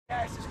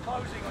Gas is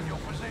closing on your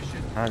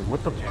position.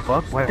 What the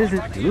fuck? Why does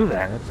it do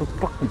that? That's so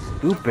fucking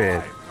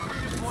stupid.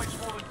 Deploy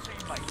fallen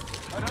teammates.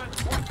 And earn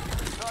points to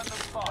return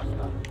them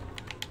faster.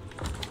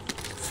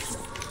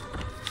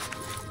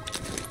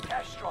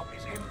 Cash drop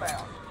is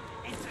inbound.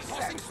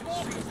 Intercept and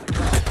seize the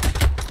car.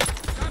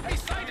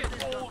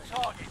 All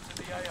targets to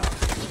the AO.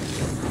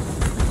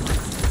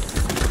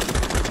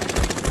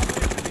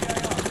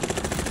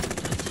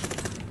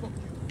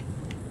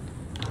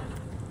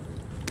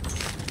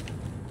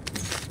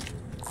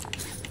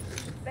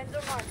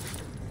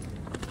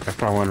 I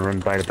probably want to run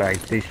by the bag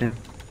station.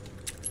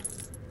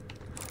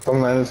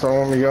 Someone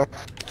let me go.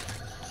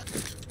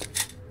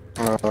 I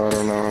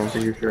don't know. I'm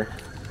pretty sure.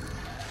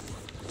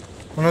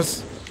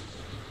 Unless.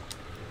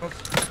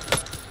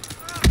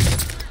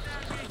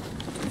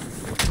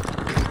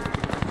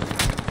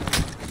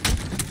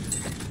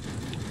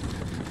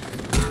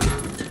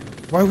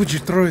 Why would you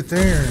throw it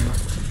there?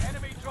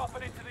 Enemy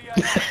dropping into the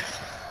AO.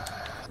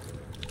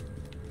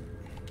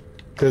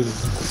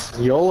 Cause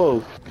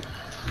YOLO.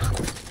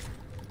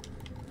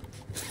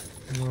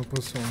 I'm gonna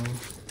put some.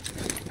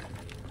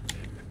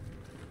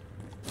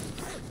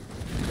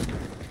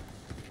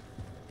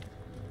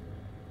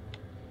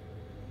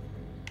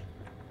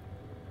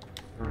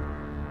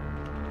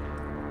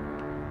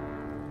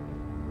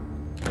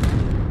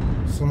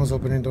 Someone's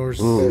opening doors.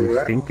 Ooh,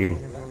 stinky.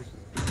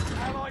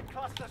 Allied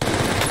cluster.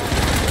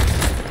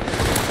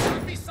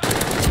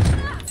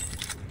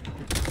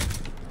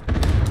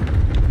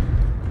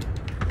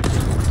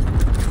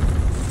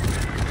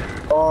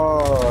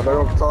 Oh, they're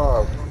up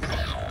top.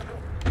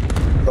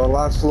 The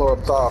last floor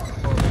up top.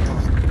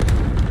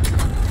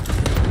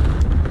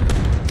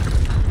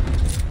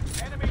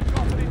 Enemy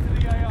dropping into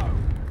the AO.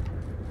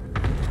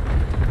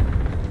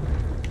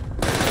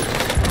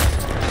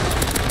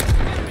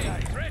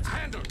 Enemy threat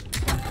handled.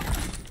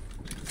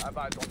 How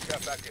about on care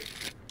package?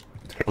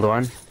 Killed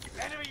one.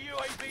 Enemy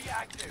UAV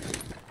active.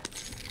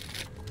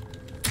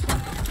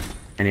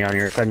 Any on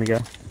your side,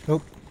 Miguel?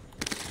 Nope.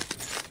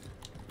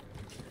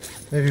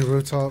 Maybe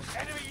rooftop.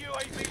 Enemy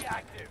UAV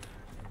active.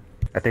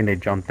 I think they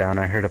jumped down.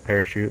 I heard a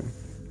parachute.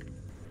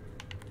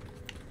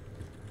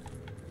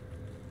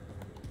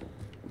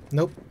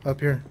 Nope, up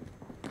here.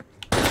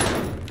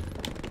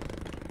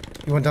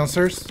 You went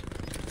downstairs?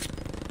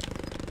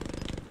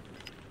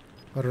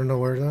 I don't know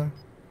where though.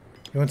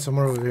 You went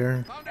somewhere over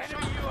here.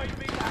 Enemy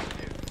UAV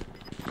active.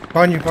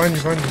 Behind you, behind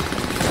you, behind you.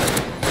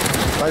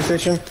 Fire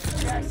station.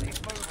 Gas is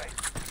moving.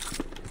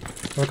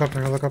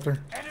 Helicopter, helicopter.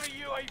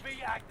 Enemy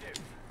UAV active.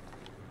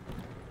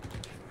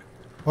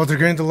 Oh, they're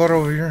getting the loader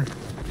over here.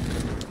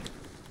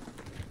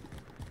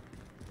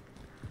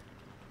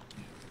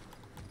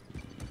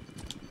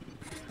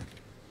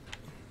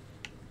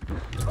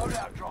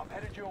 Loadout drop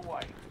headed your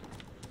way.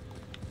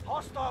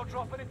 Hostile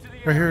dropping into the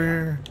Right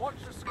area. here. Watch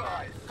the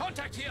skies.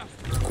 Contact here.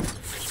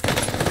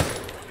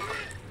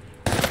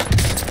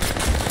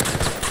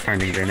 Trying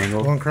to get an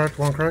angle. One crack,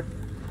 one crack.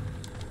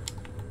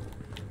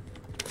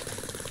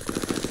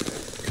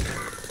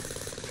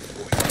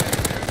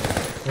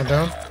 One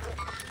down.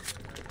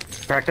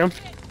 Cracked him.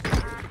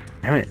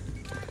 Damn it.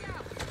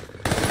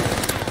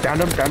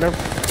 Downed him, downed him.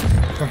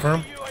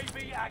 Confirm.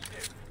 UAV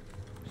active.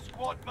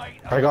 Squad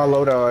mate. I got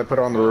loadout. I put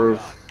on the roof.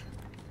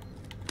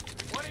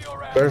 One of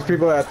your There's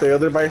people at the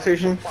other buy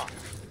station.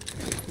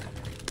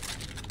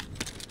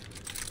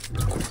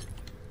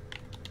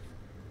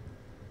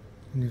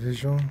 Any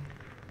visual?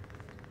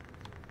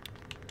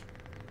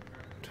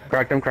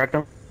 Cracked him, cracked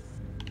him.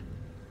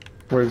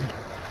 Where's?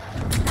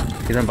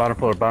 He's on bottom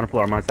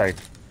floor on my side.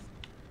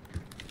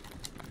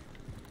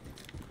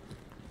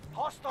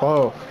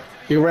 Oh,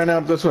 he ran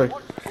out this way.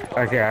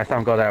 Okay, I saw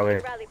him go that way.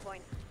 Rally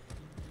point.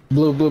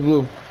 Blue, blue,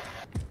 blue.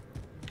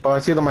 Oh, I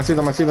see them. I see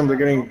them. I see them. They're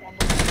getting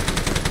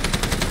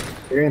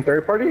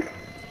third party.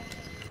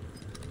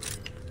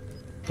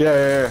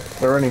 Yeah.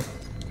 They're running.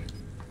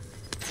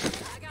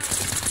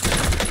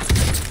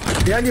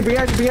 Behind you,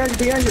 behind you, behind you,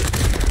 behind you.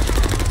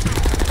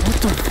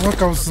 What the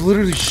fuck? I was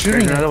literally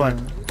shooting. There's another at one.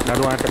 them.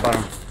 Another one at the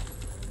bottom.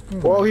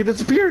 Whoa, he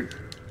disappeared.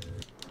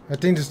 I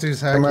think this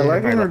dude's Am I hacking.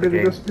 lagging or did he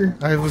game. disappear?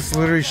 I was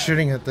literally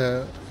shooting at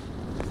that.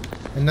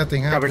 And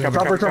nothing happened.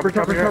 Chopper.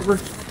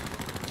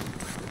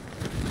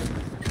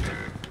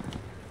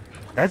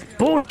 That's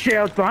bullshit.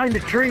 I was behind the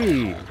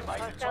tree.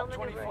 Top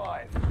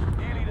 25.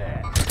 Nearly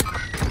there.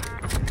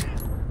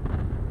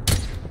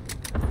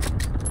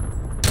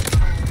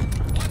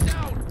 One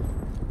down.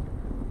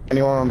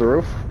 Anyone on the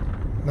roof?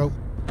 Nope.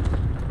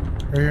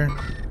 Right here.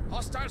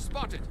 Hostile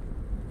spotted.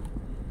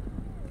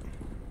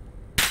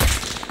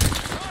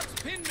 Shots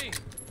pin me.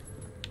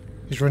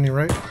 He's running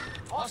right.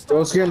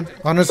 Go skin.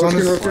 On us, on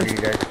us. There you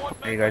guys.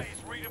 There you guys.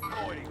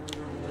 Redeploying.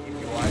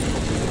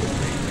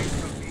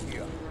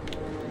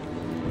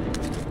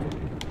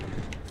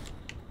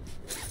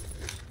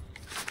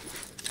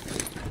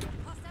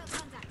 Hostile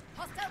contact.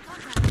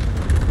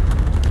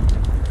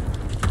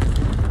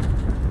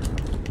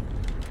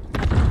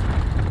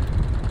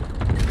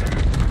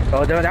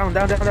 Oh, down.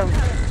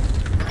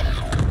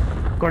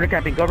 Corner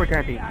camping.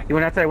 He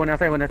went outside, went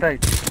outside.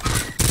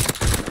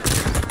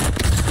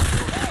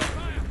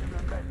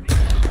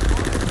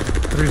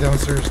 3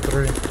 downstairs,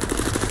 3.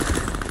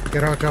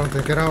 Get out,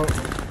 Jonathan, get out.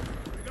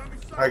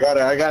 I got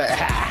it.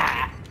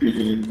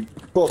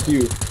 Fuck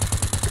you.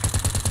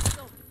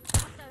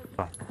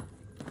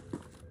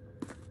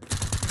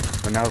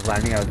 When I was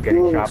landing, I was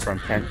getting shot from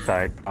tent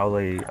side,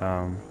 alley,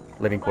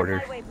 living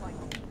quarters.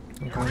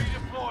 Okay.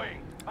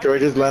 Should we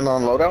just land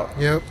on loadout?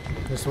 Yep,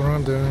 that's what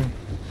I'm doing.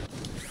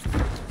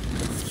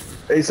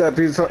 ASAP,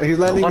 he's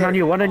landing. One on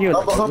you, one on you.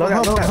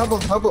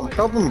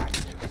 Help him.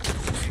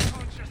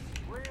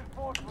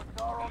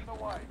 Reinforcements are on the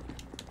way.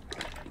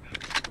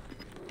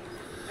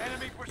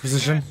 Enemy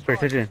Position.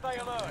 Precision. Stay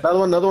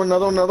alert. Another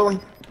one.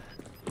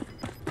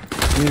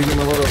 You need to get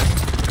my loadout.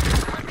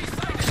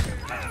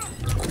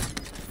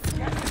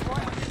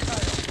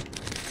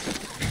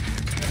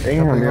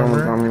 Damn, Jumping you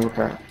almost over. got me with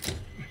that.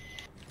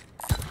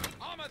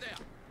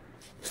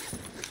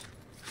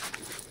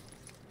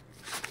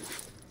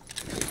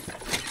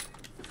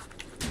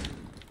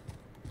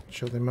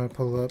 Sure, they might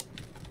pull up.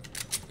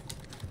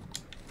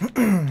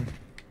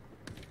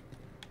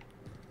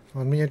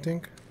 On me, I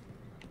think.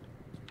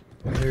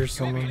 Here's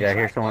someone. Yeah, I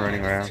hear someone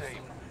running around.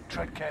 Team,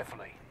 tread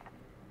carefully.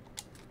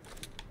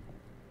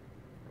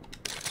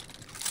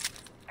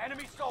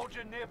 Enemy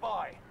soldier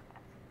nearby.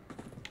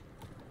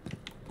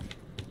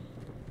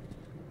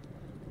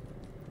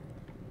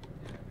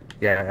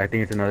 Yeah, I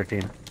think it's another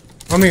team.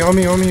 On me.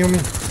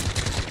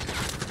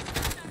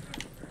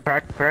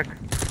 Crack.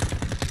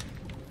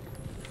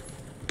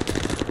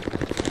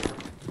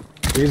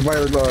 He's by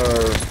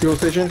the fuel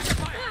station.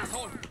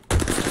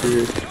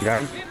 You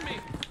got him?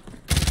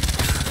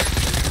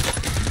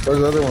 Where's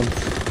the other one?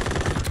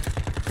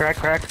 Crack.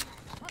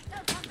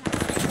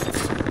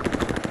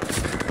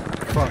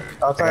 Fuck.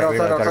 Outside.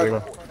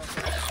 Reload.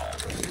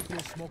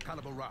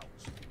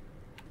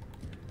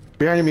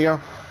 Behind you, Miguel.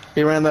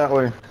 He ran that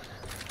way.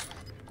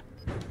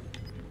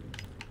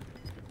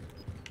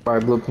 By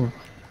blue pin.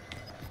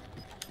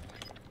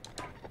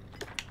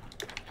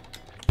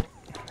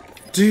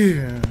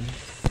 Dude.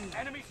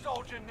 Enemy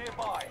soldier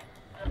nearby.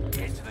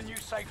 Get to the new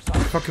safe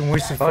zone. Fucking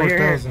wasted Oh,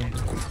 here. 4,000.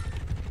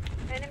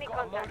 Enemy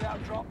Got a contact. loadout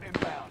drop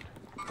inbound.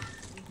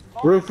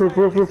 Roof. Five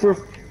stations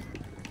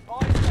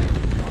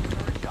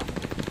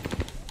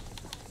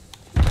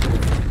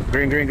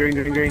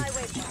under Green.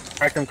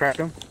 Crack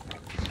him.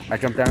 I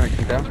jumped down. Got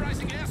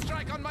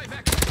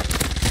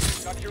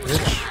your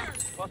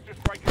cluster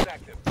strike is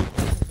active.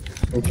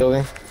 I'm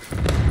killing.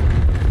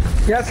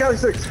 Yeah, it's Cali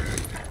 6.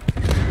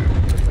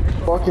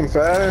 Fucking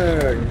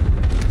fag.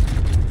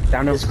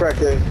 Down him. He's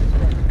cracked, eh?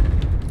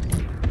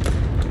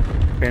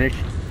 Finish.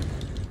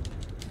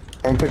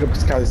 I'm gonna pick up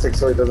his Cali 6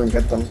 so he doesn't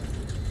get them.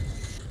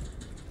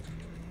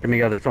 Give me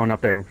the other. Someone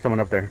up there.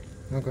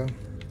 Okay.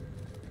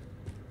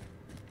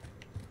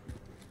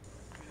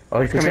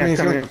 Oh, he's coming in.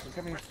 Resurgence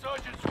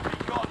will be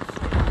gone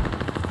soon.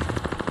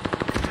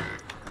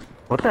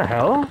 What the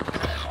hell?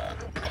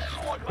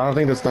 I don't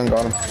think the stun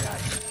got him.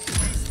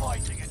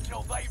 Fighting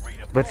until they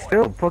redeploy. But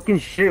still, fucking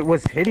shit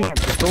was hitting him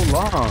for so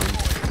long.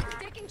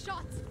 Taking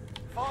shots.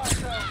 Fire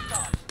sales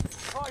done.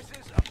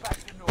 Prices are back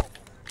to normal.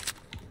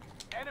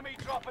 Enemy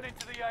dropping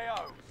into the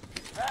AO.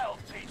 That'll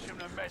teach them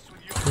to mess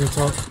with you. Can you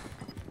talk?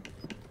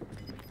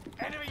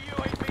 Enemy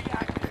UAV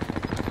active.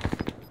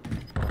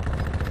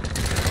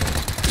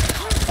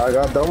 I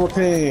got double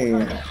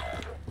team.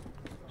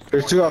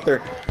 There's 2 out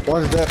there.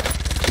 One's dead.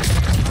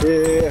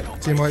 Yeah.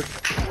 Team wipe.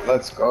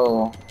 Let's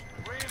go.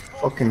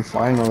 Fucking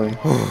finally.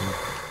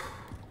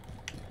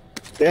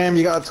 Damn,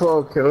 you got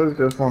 12 kills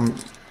just from.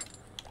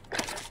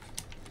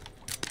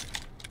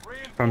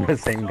 From the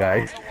same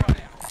guys.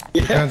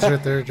 Hands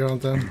right there,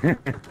 Jonathan.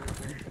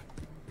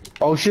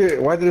 Oh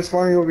shit, why did it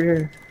spawn you over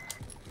here?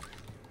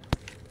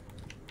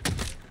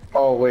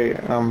 Oh wait,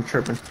 I'm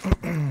tripping.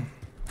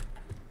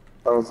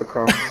 That was the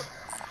cross.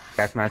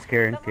 Gas mask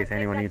here in case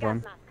anyone needs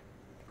one.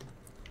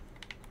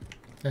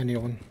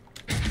 Anyone.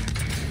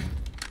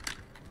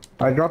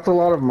 I dropped a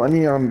lot of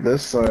money on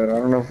this side. I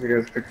don't know if you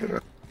guys picked it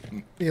up.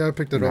 Yeah, I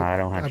picked it Nah, up. I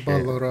don't have I bought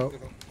shit. loadout.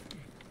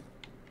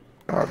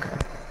 Okay.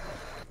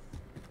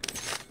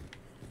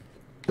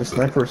 The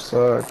sniper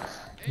sucks.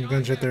 I'm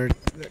gonna jet there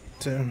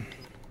too.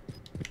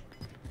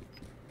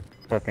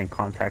 Fucking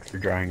contacts are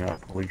drying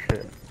up. Holy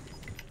shit.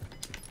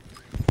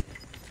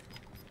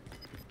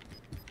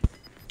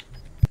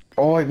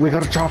 Oh, we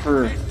got a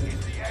chopper. This is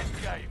the end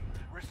game.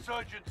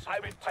 Resurgence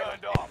has been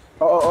turned off.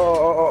 Oh.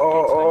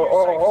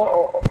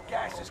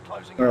 Gas is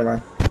closing Never in.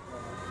 mind.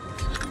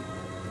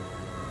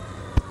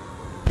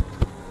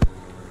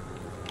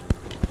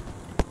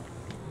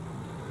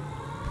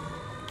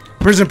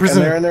 Prison.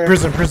 in there.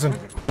 Prison.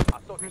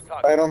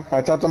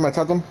 I tapped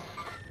him.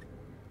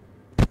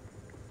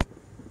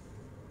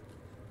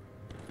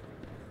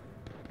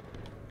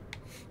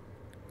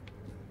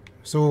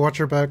 So watch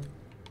your back.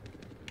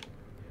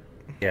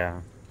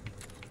 Yeah.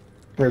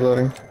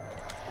 Reloading.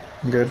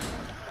 Good.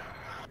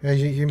 Yeah,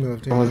 he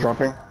moved. Someone's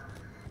dropping.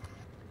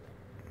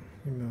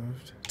 He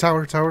moved.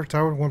 Tower.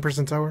 1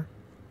 person tower.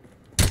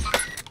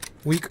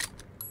 Weak.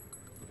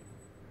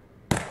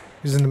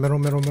 He's in the middle.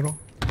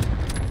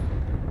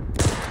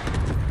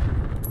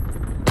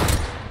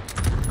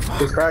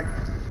 He's cracked.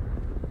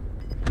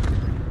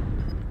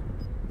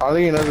 I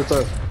think he knows it's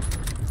us.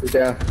 He's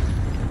down.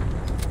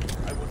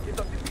 I will get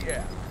up in the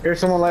air. Here's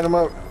someone light him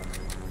up.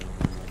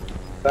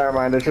 Never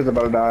mind, this shit's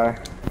about to die.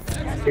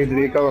 He's the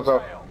deco,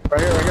 so.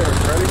 Right here, right here.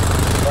 Ready?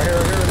 Right here,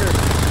 right here, right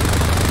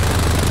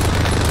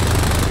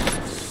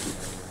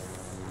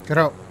here. Get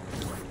out.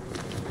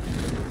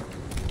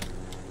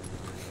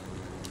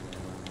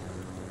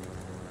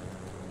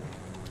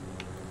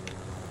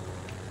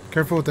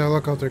 Careful with the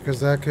helicopter, because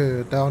that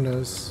could down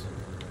us.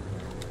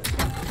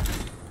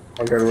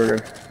 We're good, we're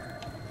good.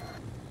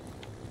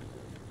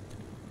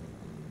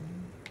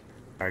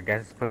 Alright,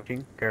 gas is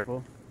pushing.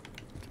 Careful.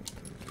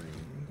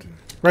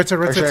 Right side,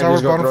 Actually, I tower,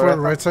 just got bottom through floor, it.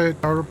 right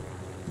side, tower.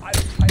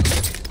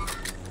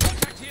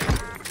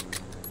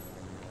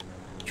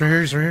 He's right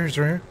here, he's right here, he's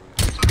right here.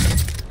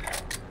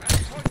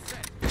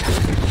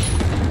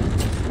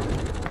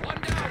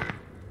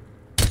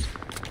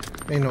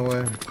 Ain't no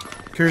way.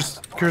 Cure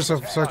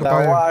yourself so I can Now,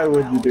 buy you. why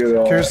would you do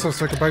that? Cure yourself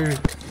so I can buy you.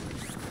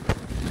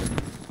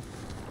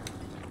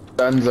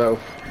 Dunzo.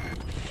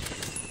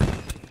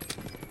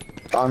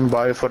 On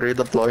by for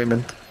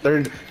redeployment.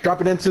 They're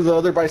dropping into the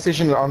other buy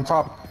station on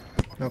top.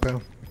 Okay.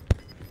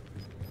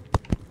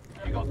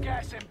 You got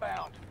gas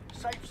inbound.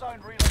 Safe zone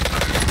relocated.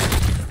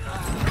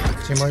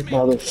 Teammate.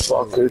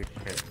 Motherfucker.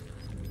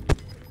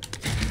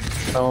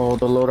 Oh,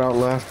 the loadout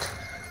left.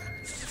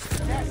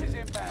 Gas is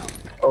inbound.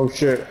 Oh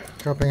shit.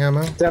 Dropping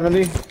ammo.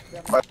 70?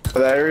 By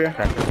that area?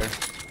 That's over.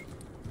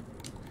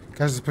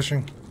 Guys is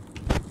pushing.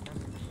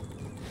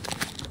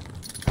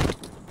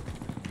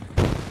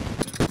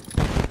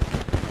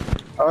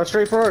 Oh,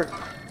 straight forward.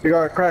 You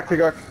got cracked, you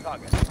got.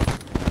 Target.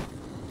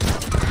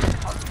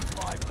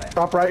 105 left.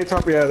 Top right,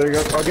 top, yeah, there you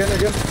go. Again,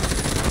 again.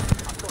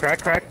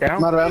 Crack, down.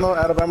 I'm out of ammo,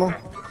 out of ammo.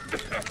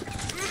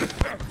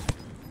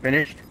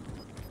 Finished.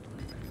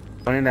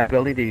 One in that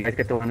building. Did you guys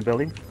get the one in the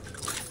building?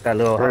 That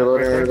little hut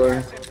Reloading, right there?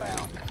 reloading. Gas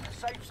inbound.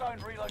 Safe zone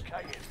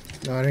relocated.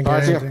 No, I didn't Oh, I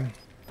get see him. anything.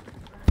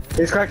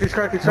 He's cracked, he's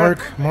cracked, he's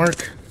cracked.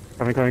 Mark.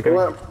 Coming. Go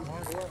up.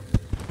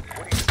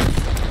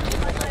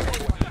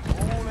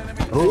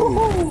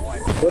 Ooh.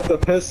 With the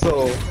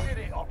pistol. Did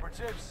it,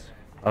 operatives.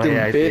 Oh Dude,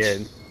 yeah, I see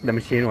bitch. it. The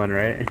machine one,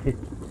 right?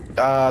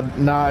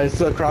 Nah, it's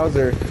the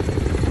Krauser.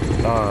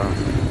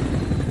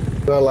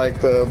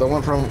 The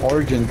one from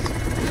Origins.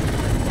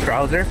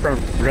 Trouser from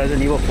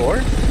Resident Evil 4?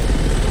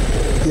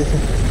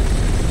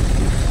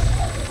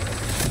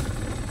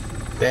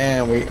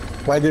 Damn,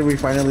 why did we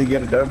finally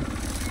get a dub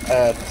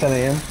at 10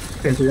 a.m.?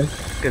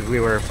 Because we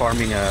were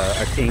farming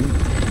a team.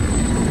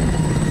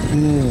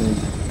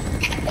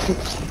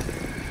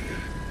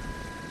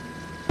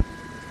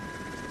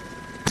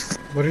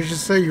 What did you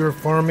say? You were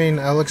farming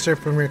elixir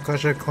from your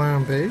Clash of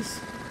Clans base?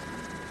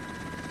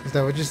 Is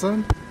that what you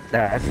said? The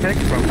Aztec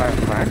from Clash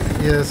of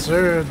Clans? Yes,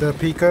 sir. The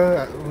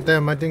Pika.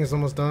 Damn, my thing is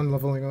almost done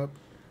leveling up.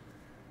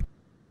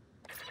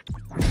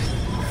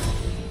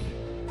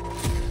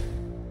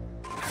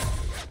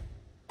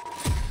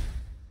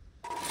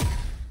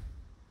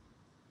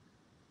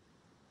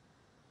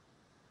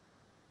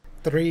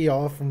 Three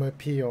off from my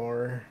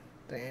PR.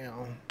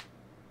 Damn.